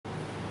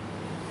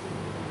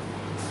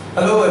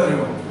Hello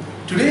everyone.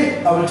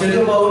 Today I will tell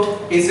you about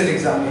Acet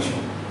examination.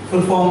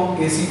 Full form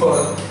AC for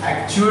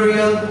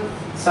Actuarial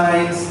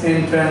Science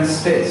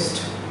Entrance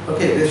Test.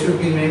 Okay, they should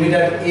be named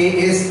at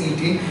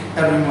ASET.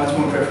 That will be much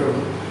more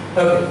preferable.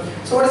 Okay,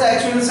 so what is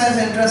Actuarial Science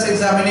Entrance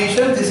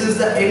Examination? This is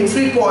the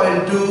entry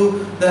point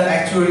to the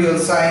actuarial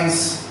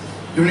science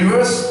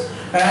universe.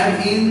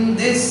 And in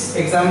this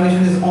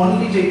examination is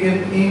only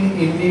taken in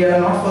India,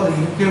 not for the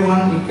UK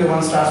one. UK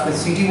one starts with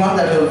CT1,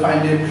 that you will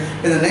find in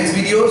the next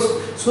videos.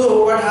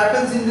 So what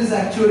happens in this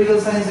actuarial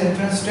science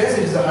entrance test?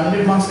 It is a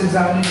 100 marks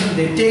examination.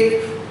 They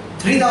take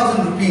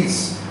 3,000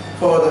 rupees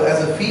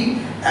as a fee,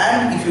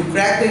 and if you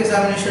crack the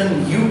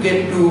examination, you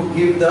get to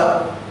give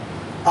the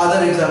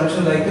other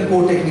examination like the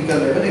core technical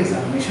level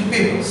examination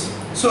papers.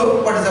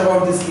 So what is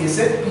about this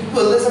Acet?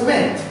 There's a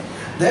myth.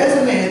 There's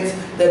a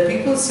myth that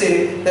people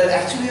say that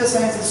actuarial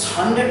science is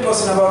 100%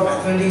 about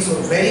mathematics, so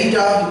very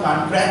tough, you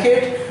can't crack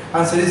it.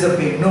 Answer is a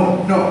big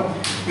no. No,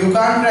 you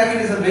can't crack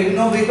it is a big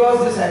no,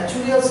 because this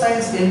actuarial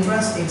science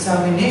entrance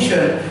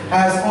examination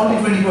has only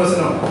 20%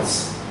 of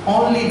marks.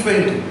 Only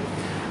 20.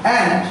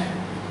 And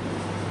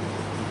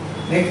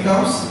next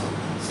comes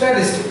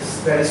statistics,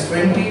 that is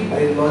 20,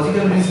 then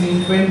logical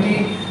reasoning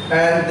 20,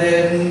 and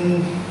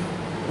then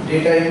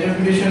data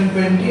interpretation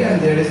 20,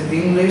 and there is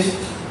English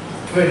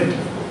 20.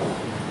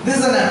 This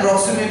is an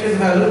approximated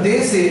value.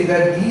 They say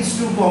that these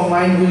two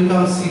combined will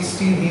come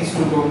 60, these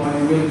two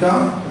combined will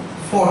come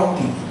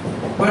 40.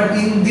 But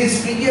in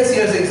this previous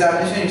year's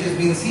examination, it has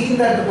been seen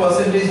that the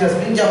percentage has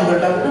been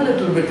jumbled up in a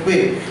little bit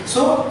way.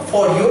 So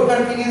for your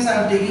convenience,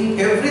 I am taking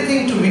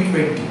everything to be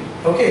 20.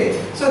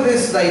 Okay, so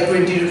this is like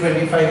 20 to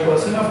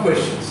 25% of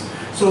questions.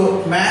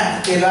 So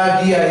math,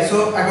 LR, DI.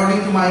 So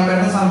according to my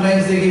pattern,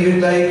 sometimes they give it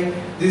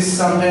like this,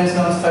 sometimes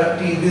comes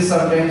 30, this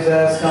sometimes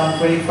has come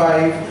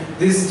 25.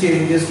 This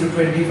changes to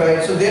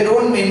 25, so they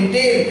don't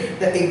maintain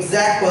the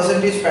exact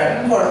percentage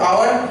pattern. For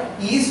our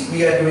ease,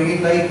 we are doing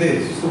it like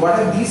this. So what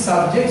are these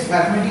subjects?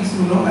 Mathematics,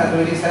 you know,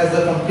 mathematics has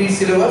the complete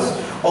syllabus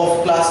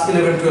of class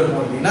 11, 12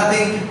 only.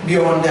 Nothing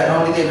beyond that,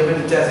 only the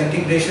 11 which has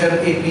integration,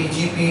 AP,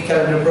 GP,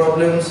 calendar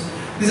problems.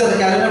 These are the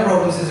calendar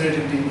problems is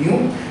relatively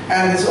new,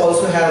 and this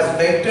also has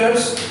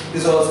vectors,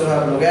 this also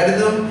has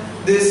logarithm,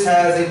 this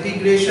has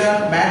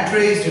integration,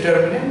 matrix,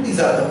 determinant. These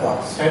are the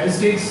parts.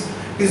 Statistics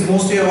is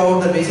mostly about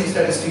the basic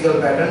statistical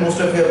pattern.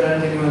 Most of you have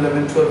done it in your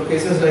 11, 12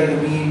 cases like the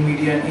mean,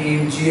 median,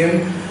 aim,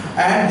 GM,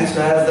 and this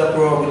has the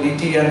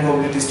probability and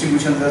probability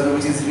distributions as well,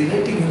 which is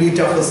relatively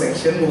tougher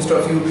section. Most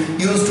of you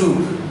used to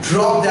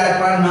drop that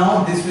part.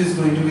 Now this is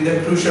going to be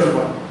the crucial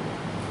one.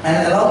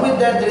 And along with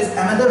that, there is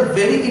another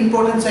very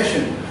important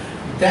section.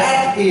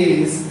 That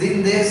is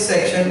in this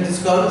section, it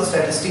is called the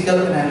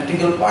statistical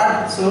analytical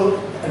part.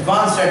 So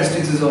advanced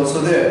statistics is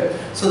also there.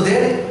 So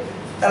there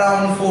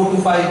around 4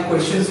 to 5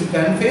 questions you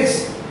can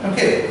face.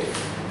 Okay,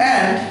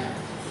 and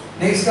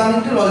next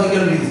coming to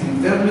logical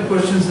reasoning, there will be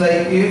questions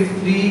like if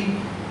 3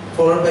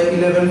 followed by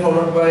 11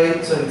 followed by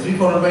 3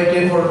 followed by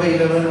 10 followed by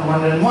 11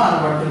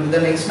 101, what will be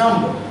the next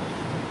number?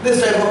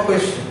 This type of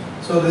question.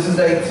 So this is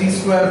like 3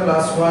 square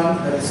plus 1,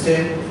 that is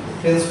 10.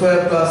 10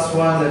 square plus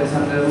 1, that is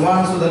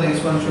 101. So the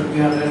next one should be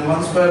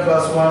 101 square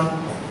plus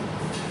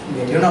 1.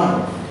 Get your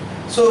number.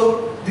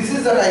 So this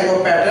is the type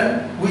of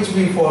pattern which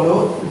we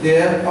follow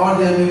there, or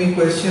there may be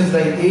questions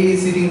like A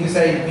sitting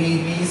beside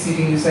B, B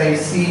sitting beside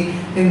C.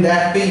 In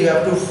that way you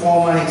have to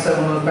form a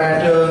hexagonal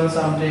pattern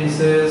some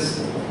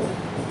places.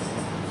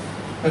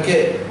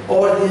 Okay,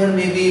 or there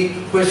may be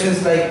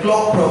questions like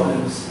clock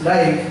problems,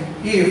 like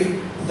if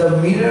the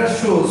mirror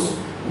shows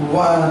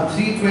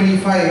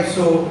 3:25,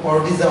 so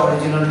what is the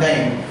original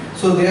time?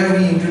 So there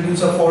we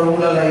introduce a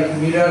formula like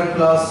mirror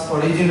plus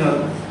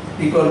original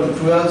equal to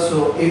 12.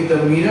 So if the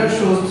mirror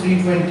shows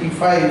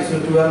 3:25, so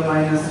 12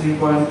 minus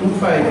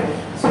 3.25,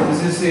 so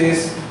this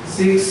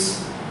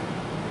is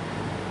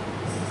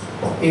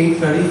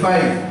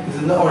 8:35. This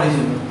is the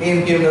original.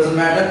 AM, PM doesn't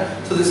matter.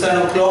 So this kind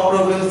of clock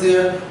problems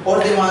there. Or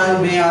they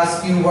may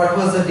ask you what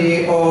was the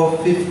day of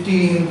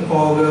 15th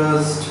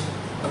August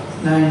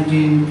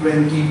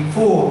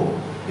 1924.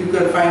 You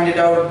can find it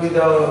out with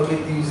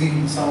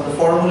using some of the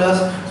formulas.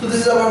 So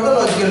this is about the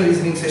logical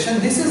reasoning session.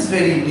 This is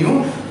very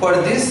new. For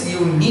this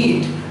you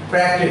need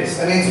practice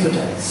and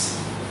expertise.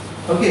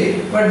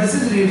 Okay, but this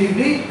is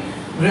relatively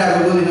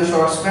grabbable in a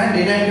short span.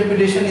 Data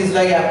interpretation is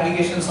like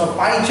applications of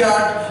pie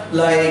chart,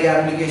 like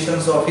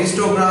applications of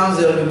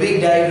histograms. There will be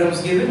big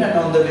diagrams given, and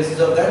on the basis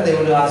of that they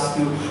will ask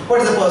you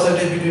what is the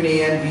percentage between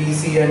A and B,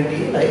 C and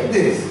D, like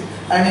this.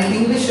 And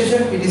in English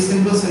session it is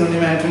simple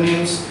synonym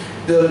antonyms.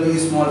 There will be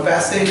small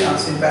passage,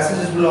 unseen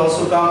passages will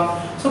also come.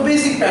 So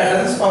basic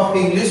patterns of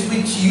English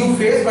which you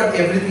face, but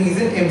everything is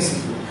in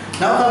MCQ.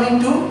 Now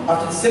coming to,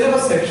 after the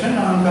syllabus section,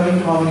 now I am coming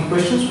to how many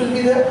questions will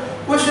be there.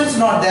 Questions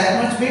not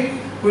that much big.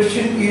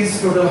 Question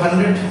is total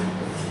 100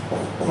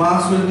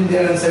 marks will be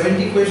there and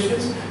 70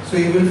 questions. So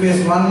you will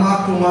face 1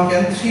 mark, 2 mark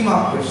and 3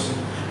 mark questions.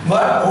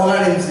 But all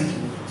are MCQ.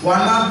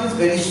 1 mark is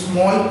very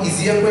small,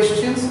 easier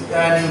questions,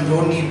 and you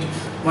don't need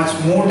much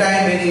more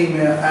time,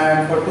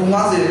 and for 2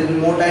 marks there will be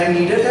more time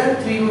needed, and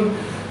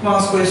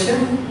marks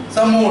question,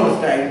 some more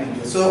time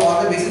needed. So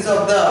on the basis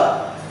of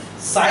the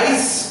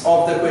size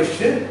of the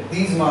question,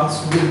 these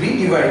marks will be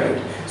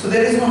divided. So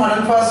there is no hard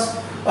and fast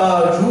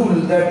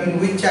rule that in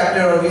which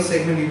chapter or which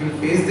segment you will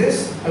face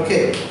this.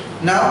 Okay,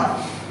 now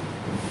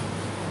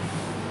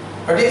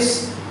what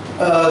is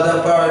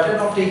the pattern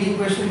of taking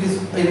question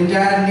is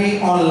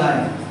entirely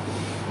online.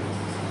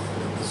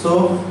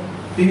 So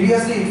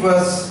previously it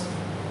was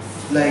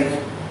like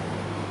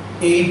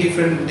 8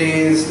 different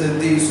days,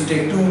 they used to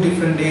take 2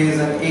 different days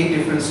and 8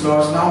 different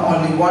slots. Now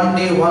only 1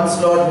 day, 1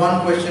 slot,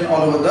 1 question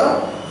all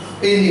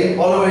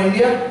over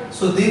India.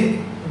 So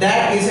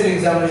that is an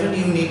examination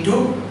you need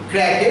to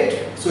crack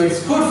it. So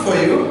it's good for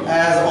you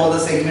as all the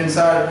segments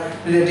are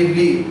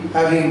relatively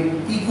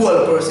having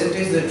equal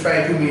percentage they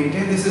try to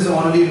maintain. This is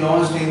only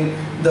launched in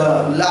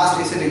the last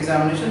Acet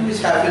examination which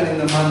happened in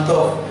the month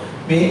of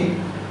May.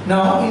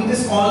 Now in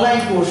this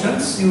online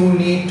portions you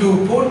need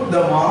to put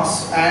the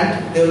marks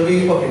and there will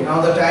be, okay,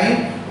 now the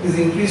time is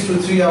increased to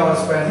 3 hours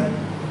span.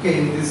 Okay,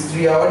 in this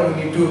 3 hours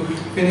you need to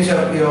finish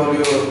up your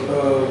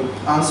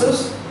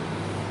answers.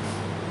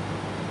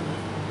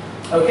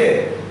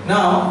 Okay,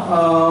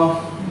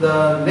 now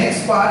the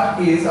next part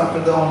is after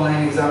the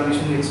online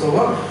examination is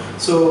over.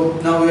 So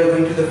now we are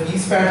going to the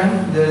fees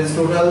pattern. There is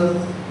total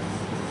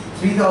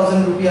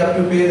 3,000 rupee you have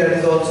to pay. That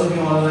is also be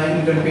online.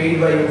 You can pay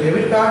it by your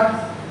debit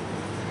card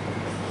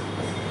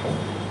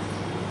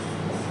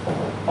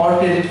or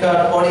credit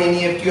card or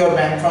NEFT or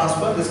bank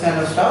transfer, this kind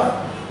of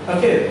stuff.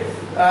 Okay,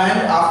 and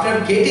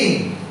after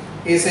getting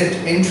Acet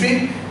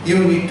entry,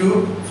 you need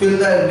to fill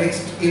the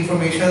next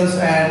informations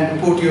and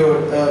put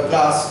your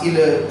class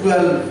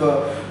 12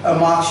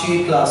 mark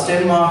sheet, class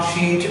 10 mark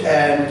sheet,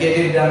 and get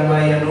it done by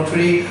a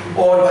notary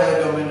or by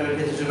a government or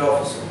gazetted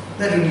officer.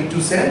 That you need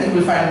to send. You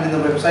will find it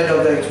in the website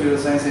of the Actuarial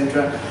Science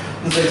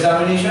Entrance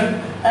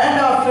examination. And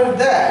after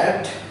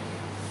that,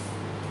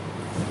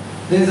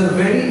 there is a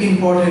very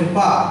important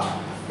part,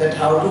 that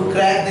how to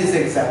crack this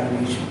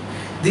examination.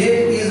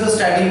 There is a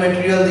study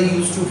material they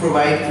used to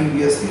provide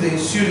previously. The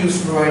institute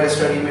used to provide a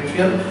study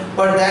material,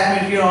 but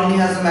that material only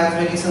has a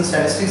mathematics and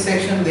statistics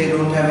section. They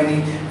don't have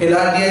any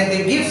LRDI.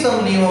 They give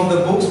some name of the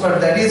books, but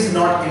that is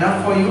not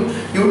enough for you.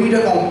 You need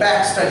a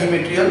compact study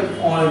material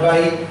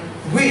by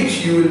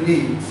which you will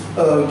be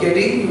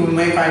getting. You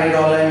may find it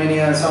online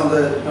in some of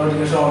the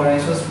notification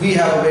organizations. We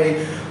have a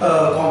very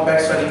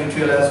compact study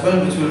material as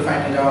well, which you will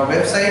find in our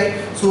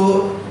website.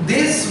 So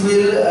this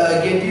will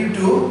get you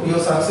to your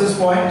success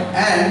point,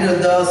 and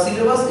the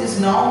syllabus is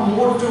now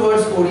more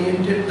towards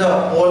oriented the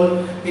all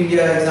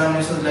India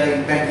examinations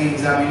like banking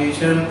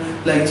examination,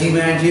 like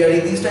GMAT,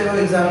 GRE. These type of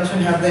examination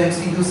have the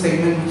MCQ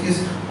segment which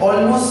is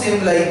almost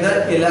same like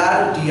the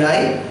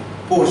LRDI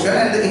portion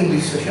and the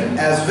English session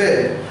as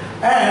well.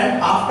 And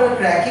after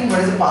cracking,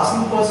 what is the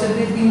passing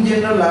percentage in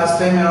general? Last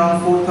time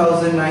around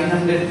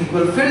 4,900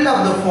 people filled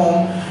up the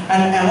form,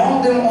 and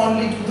among them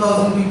only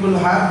 2,000 people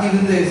have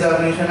given the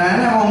examination,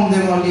 and among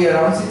them only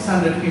around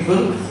 600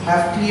 people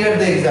have cleared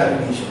the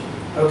examination.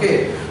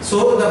 Okay,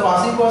 so the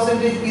passing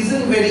percentage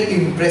isn't very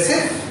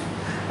impressive.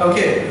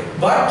 Okay,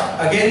 but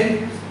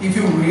again, if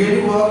you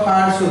really work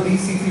hard, so these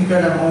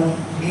 600 among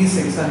these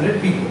 600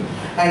 people,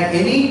 and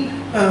any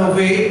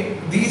way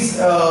these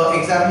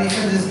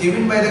examinations is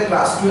given by the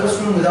class 12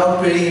 student without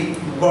very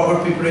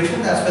proper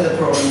preparation, that's where the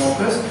problem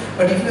occurs.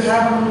 But if you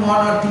have 1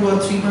 or 2 or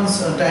 3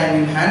 months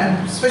time in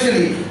hand,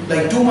 especially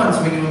like 2 months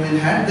minimum in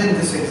hand, then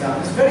this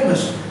exam is very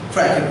much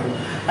trackable.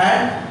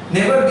 And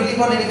never believe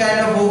on any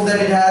kind of hope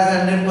that it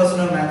has 100%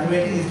 of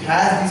mathematics. It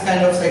has these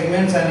kind of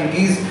segments, and it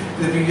is,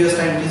 the previous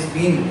time it has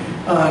been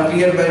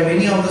cleared by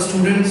many of the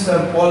students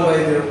all by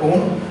their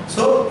own.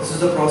 So this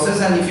is the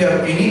process, and if you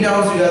have any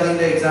doubts regarding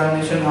the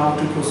examination, how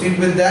to proceed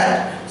with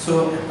that,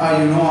 so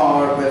you know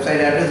our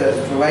website address that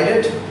is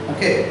provided.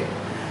 Okay,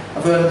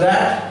 after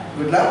that,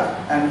 good luck,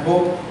 and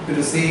hope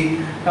to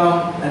see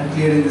come and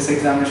clearing this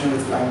examination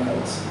with flying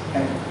colors.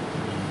 Thank you.